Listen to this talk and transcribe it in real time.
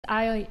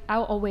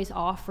I'll always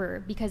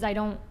offer, because I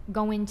don't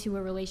go into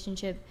a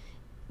relationship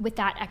with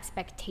that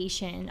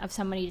expectation of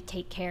somebody to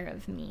take care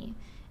of me.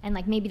 And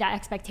like maybe that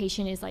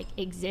expectation is like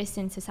exists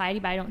in society,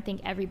 but I don't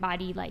think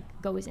everybody like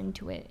goes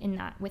into it in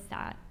that with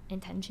that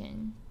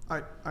intention.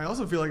 I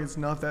also feel like it's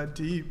not that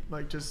deep.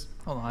 Like just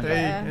Hold pay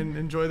and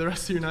enjoy the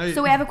rest of your night.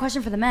 So we have a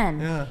question for the men.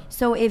 Yeah.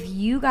 So if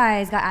you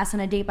guys got asked on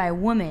a date by a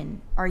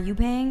woman, are you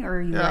paying or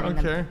are you letting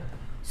them? care.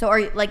 So are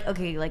you like,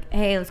 okay, like,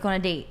 hey, let's go on a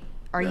date.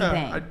 Are you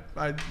paying?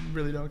 I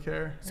really don't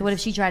care. So what if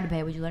she tried to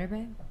pay? Would you let her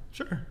pay?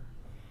 Sure.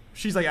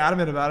 She's like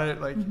adamant about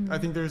it. Like I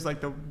think there's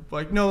like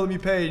no, let me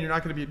pay, and you're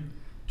not gonna be a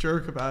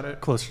jerk about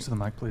it. Closer to the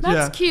mic, please.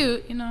 That's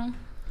cute, you know.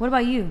 What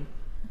about you?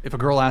 If a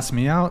girl asks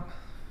me out,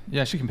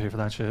 yeah, she can pay for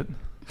that shit.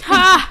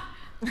 Ha!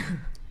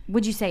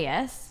 Would you say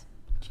yes?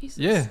 Jesus.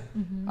 Yeah.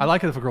 I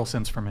like it if a girl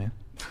simps for me.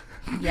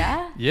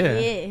 Yeah?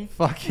 Yeah.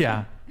 Fuck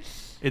yeah.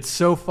 It's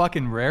so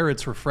fucking rare.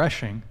 It's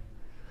refreshing.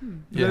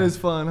 Yeah. That is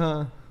fun,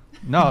 huh?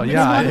 No,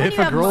 yeah. If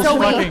a girl's So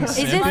wait, fucking is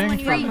simping,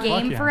 this free fuck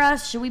game yeah. for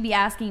us? Should we be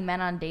asking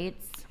men on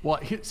dates? Well,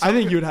 I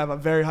think you would have a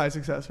very high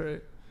success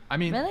rate. I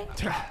mean, Really?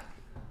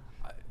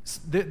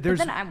 there's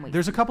then I'm wasting.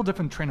 there's a couple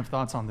different train of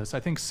thoughts on this. I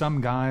think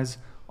some guys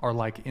are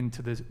like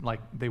into this, like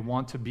they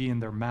want to be in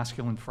their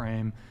masculine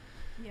frame.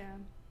 Yeah.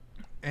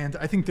 And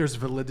I think there's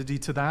validity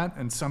to that.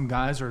 And some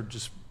guys are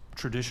just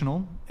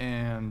traditional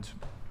and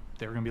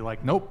they're going to be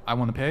like, nope, I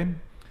want to pay.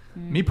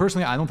 Me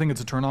personally, I don't think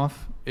it's a turnoff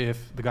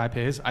if the guy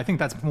pays. I think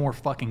that's more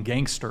fucking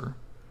gangster.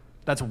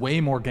 That's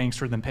way more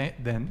gangster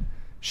than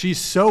she's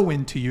so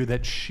into you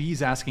that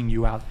she's asking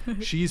you out.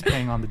 She's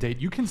paying on the date.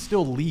 You can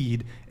still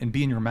lead and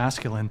be in your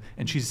masculine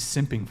and she's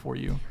simping for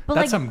you. But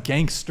that's like, some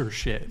gangster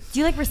shit. Do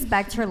you like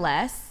respect her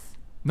less?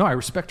 No, I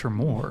respect her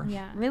more.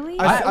 Yeah. Really?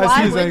 I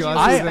see his angle.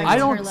 I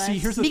don't see.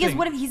 Here's the Because thing.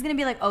 what if he's gonna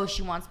be like, oh,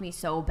 she wants me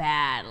so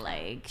bad,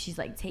 like she's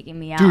like taking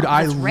me out. Dude,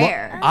 That's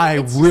rare. I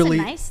It's really,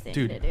 just a nice thing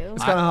dude, to do.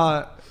 It's kind of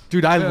hot.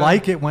 dude, I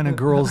like it when a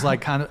girl's like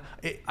kind of.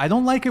 I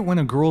don't like it when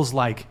a girl's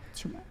like.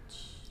 Too much.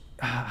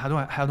 How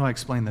do I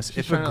explain this?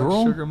 She's trying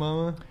to sugar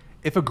mama.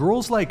 If a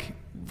girl's like,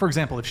 for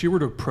example, if she were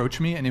to approach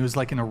me and it was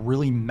like in a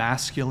really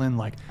masculine,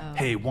 like,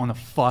 hey, want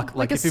to fuck,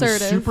 like if it was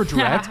assertive. super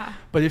direct,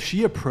 but if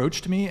she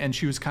approached me and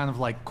she was kind of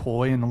like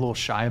coy and a little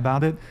shy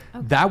about it,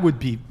 that would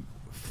be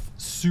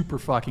super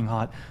fucking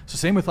hot. So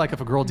same with like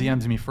if a girl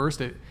DMs me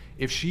first,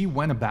 if she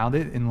went about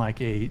it in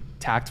like a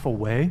tactful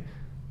way,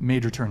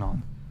 major turn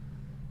on.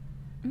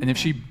 And if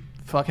she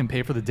fucking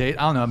paid for the date,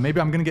 I don't know,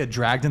 maybe I'm going to get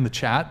dragged in the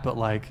chat, but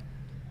like,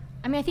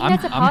 I mean, I think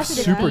that's a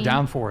positive I'm super thing.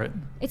 down for it.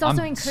 It's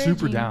also I'm encouraging.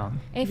 super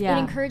down. If it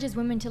encourages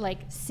women to like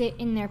sit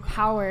in their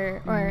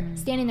power or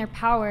stand in their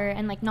power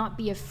and like not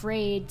be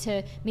afraid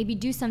to maybe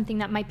do something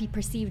that might be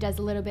perceived as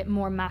a little bit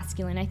more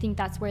masculine. I think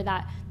that's where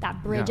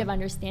that bridge of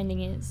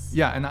understanding is.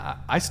 Yeah, and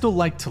I still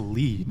like to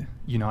lead.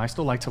 You know, I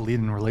still like to lead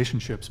in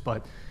relationships.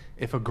 But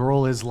if a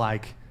girl is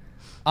like,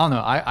 I don't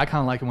know, I kind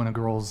of like it when a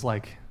girl's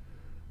like,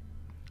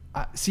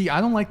 see,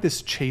 I don't like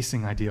this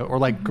chasing idea or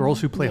like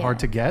girls who play hard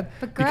to get.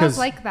 But girls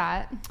like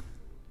that.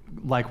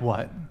 Like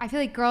what? I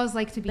feel like girls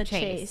like to be The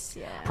chased.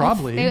 chase, yeah.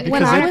 Probably.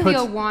 When I would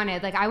feel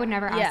wanted, like I would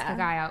never ask Yeah. a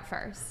guy out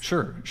first.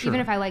 Sure.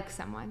 Even if I like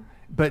someone.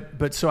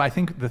 But so I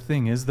think the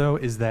thing is though,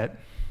 is that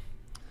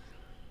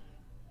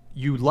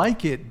you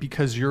like it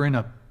because you're in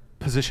a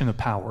position of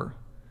power.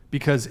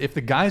 Because if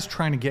the guy's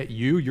trying to get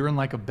you, you're in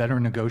like a better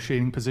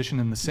negotiating position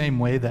in the same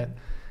way that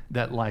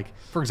like,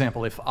 for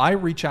example, if I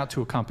reach out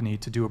to a company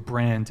to do a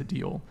brand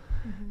deal,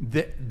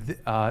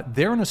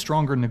 they're in a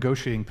stronger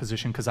negotiating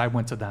position because I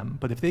went to them.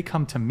 But if they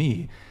come to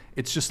me,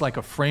 it's just like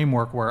a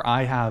framework where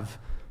I have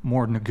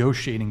more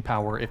negotiating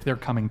power if they're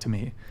coming to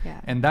me. Yeah.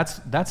 And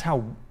that's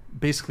how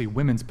basically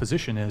women's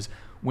position is.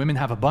 Women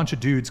have a bunch of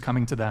dudes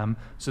coming to them,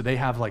 so they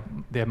have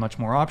much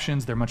more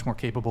options. They're much more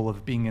capable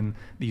of being in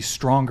the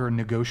stronger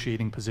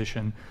negotiating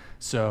position.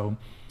 So,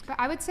 But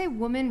I would say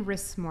women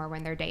risk more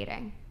when they're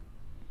dating.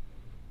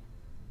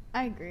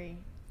 I agree.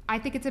 I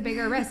think it's a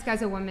bigger risk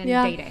as a woman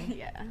Yeah. dating.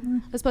 Yeah.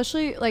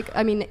 Especially like,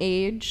 I mean,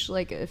 age,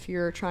 like if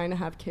you're trying to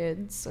have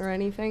kids or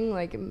anything,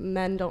 like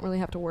men don't really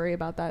have to worry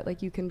about that.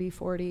 Like you can be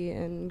 40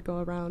 and go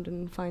around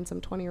and find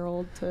some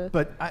 20-year-old to.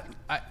 but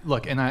I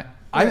look, and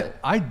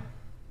I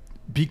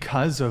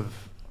because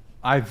of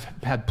I've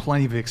had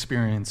plenty of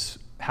experience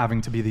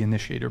having to be the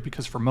initiator,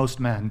 because for most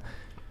men,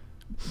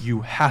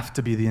 you have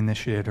to be the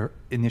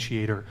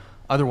initiator.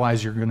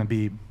 Otherwise, you're going to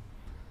be,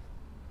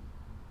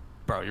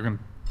 bro, you're going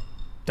to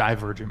die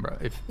virgin, bro.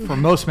 For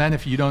most men,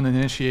 if you don't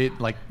initiate,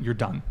 like, you're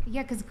done.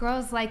 Yeah, because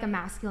girls like a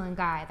masculine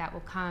guy that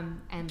will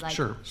come and like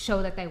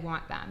show that they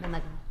want them and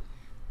like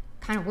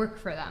kind of work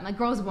for them. Like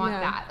girls want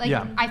that. Like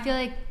I feel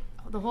like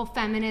the whole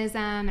feminism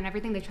and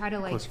everything, they try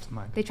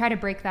to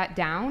break that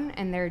down,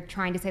 and they're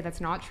trying to say that's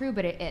not true,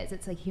 but it is.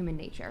 It's like human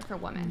nature for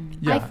women.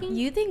 Yeah. I think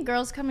you think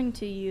girls coming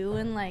to you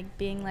and like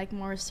being like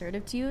more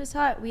assertive to you is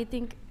hot. We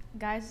think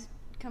guys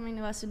coming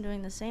to us and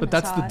doing the same. But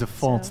that's the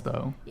default,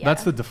 though.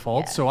 That's the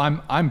default. So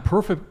I'm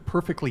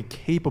perfectly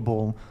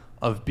capable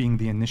of being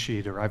the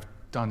initiator. I've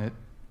done it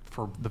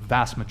for the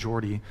vast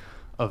majority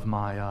of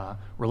my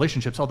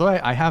relationships. Although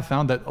I have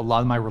found that a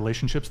lot of my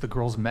relationships, the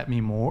girls met me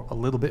a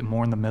little bit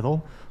more in the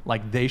middle.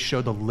 Like they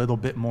showed a little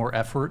bit more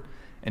effort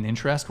and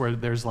interest, where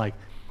there's like,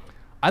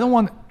 a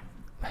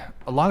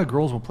lot of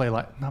girls will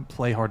not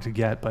play hard to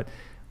get, but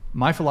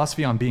my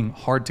philosophy on being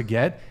hard to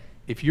get,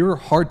 if you're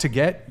hard to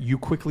get, you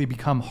quickly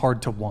become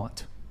hard to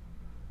want.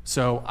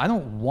 So I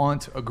don't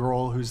want a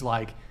girl who's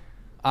like,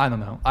 I don't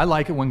know. I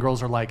like it when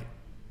girls are like,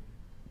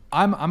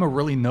 I'm a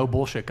really no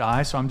bullshit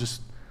guy, so I'm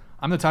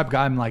the type of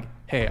guy, I'm like,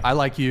 hey, I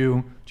like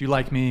you. Do you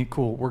like me?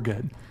 Cool, we're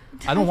good.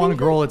 I don't want a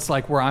girl that's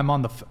like where I'm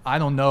I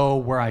don't know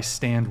where I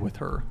stand with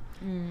her.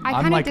 I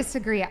kind of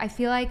disagree. I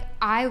feel like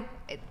I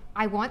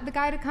want the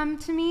guy to come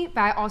to me,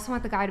 but I also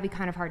want the guy to be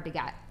kind of hard to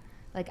get.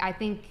 Like, I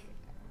think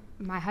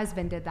my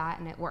husband did that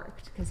and it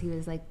worked because he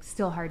was like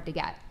still hard to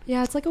get.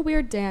 Yeah, it's like a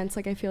weird dance.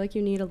 Like, I feel like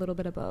you need a little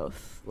bit of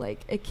both.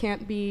 Like, it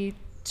can't be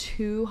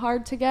too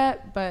hard to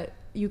get, but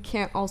you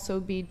can't also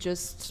be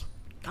just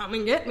come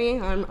and get me.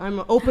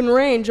 I'm open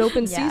range,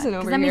 open season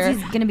over here. That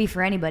means he's gonna be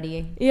for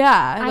anybody.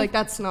 Yeah, like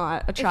that's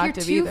not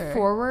attractive either. If you're either. too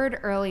forward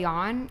early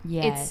on,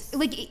 it's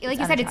like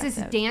you said, it's this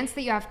dance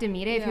that you have to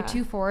meet it. If you're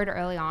too forward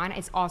early on,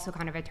 it's also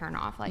kind of a turn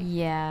off. Like,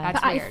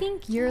 that's but weird. I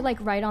think you're like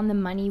right on the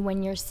money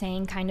when you're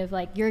saying kind of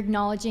like you're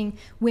acknowledging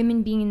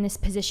women being in this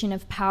position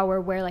of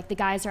power where like the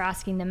guys are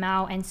asking them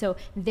out, and so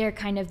they're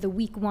kind of the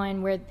weak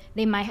one where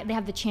they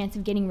have the chance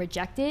of getting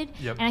rejected.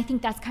 Yep. And I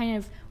think that's kind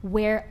of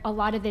where a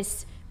lot of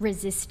this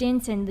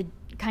resistance and the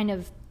kind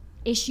of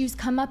issues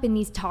come up in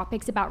these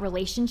topics about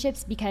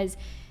relationships, because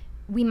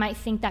we might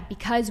think that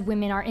because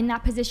women are in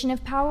that position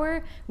of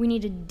power, we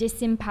need to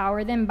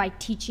disempower them by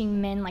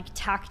teaching men like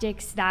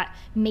tactics that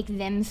make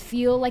them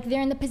feel like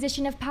they're in the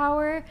position of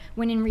power,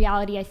 when in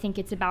reality I think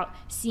it's about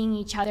seeing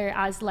each other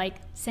as like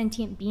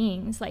sentient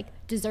beings, like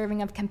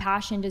deserving of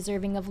compassion,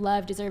 deserving of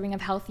love, deserving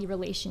of healthy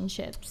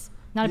relationships,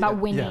 not about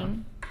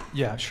winning.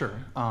 Yeah,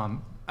 sure.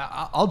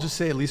 I'll just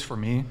say, at least for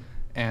me,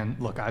 and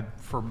look,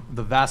 for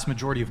the vast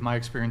majority of my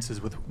experiences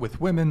with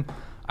women,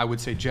 I would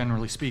say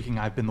generally speaking,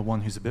 I've been the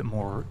one who's a bit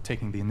more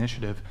taking the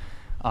initiative.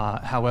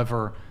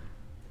 However,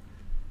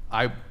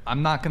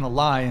 I'm not going to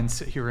lie and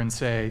sit here and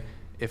say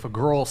if a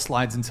girl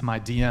slides into my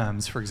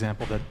DMs, for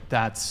example,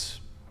 that's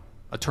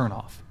a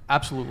turnoff.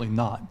 Absolutely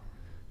not.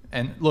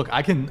 And look,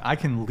 I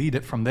can lead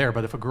it from there,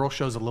 but if a girl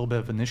shows a little bit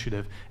of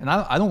initiative, and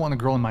I don't want a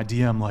girl in my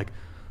DM like,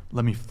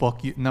 let me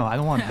fuck you. No, I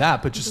don't want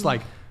that, but just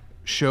like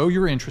show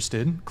you're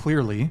interested,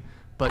 clearly.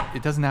 But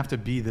it doesn't have to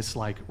be this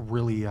like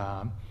really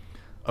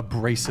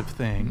abrasive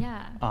thing.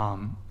 Yeah.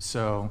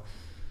 So,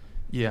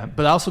 yeah.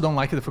 But I also don't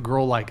like it if a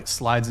girl like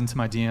slides into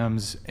my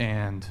DMs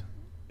and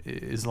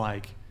is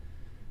like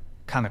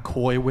kind of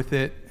coy with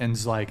it and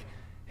is like,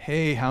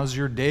 "Hey, how's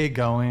your day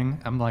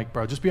going?" I'm like,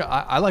 bro, just be.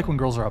 I like when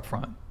girls are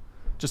upfront,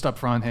 just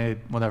upfront. Hey,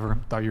 whatever.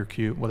 Thought you're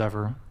cute.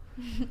 Whatever.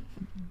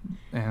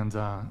 And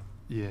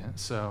yeah.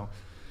 So.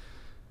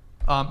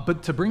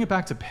 But to bring it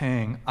back to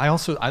paying, I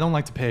don't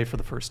like to pay for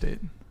the first date.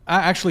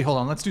 Actually, hold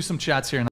on. Let's do some chats here.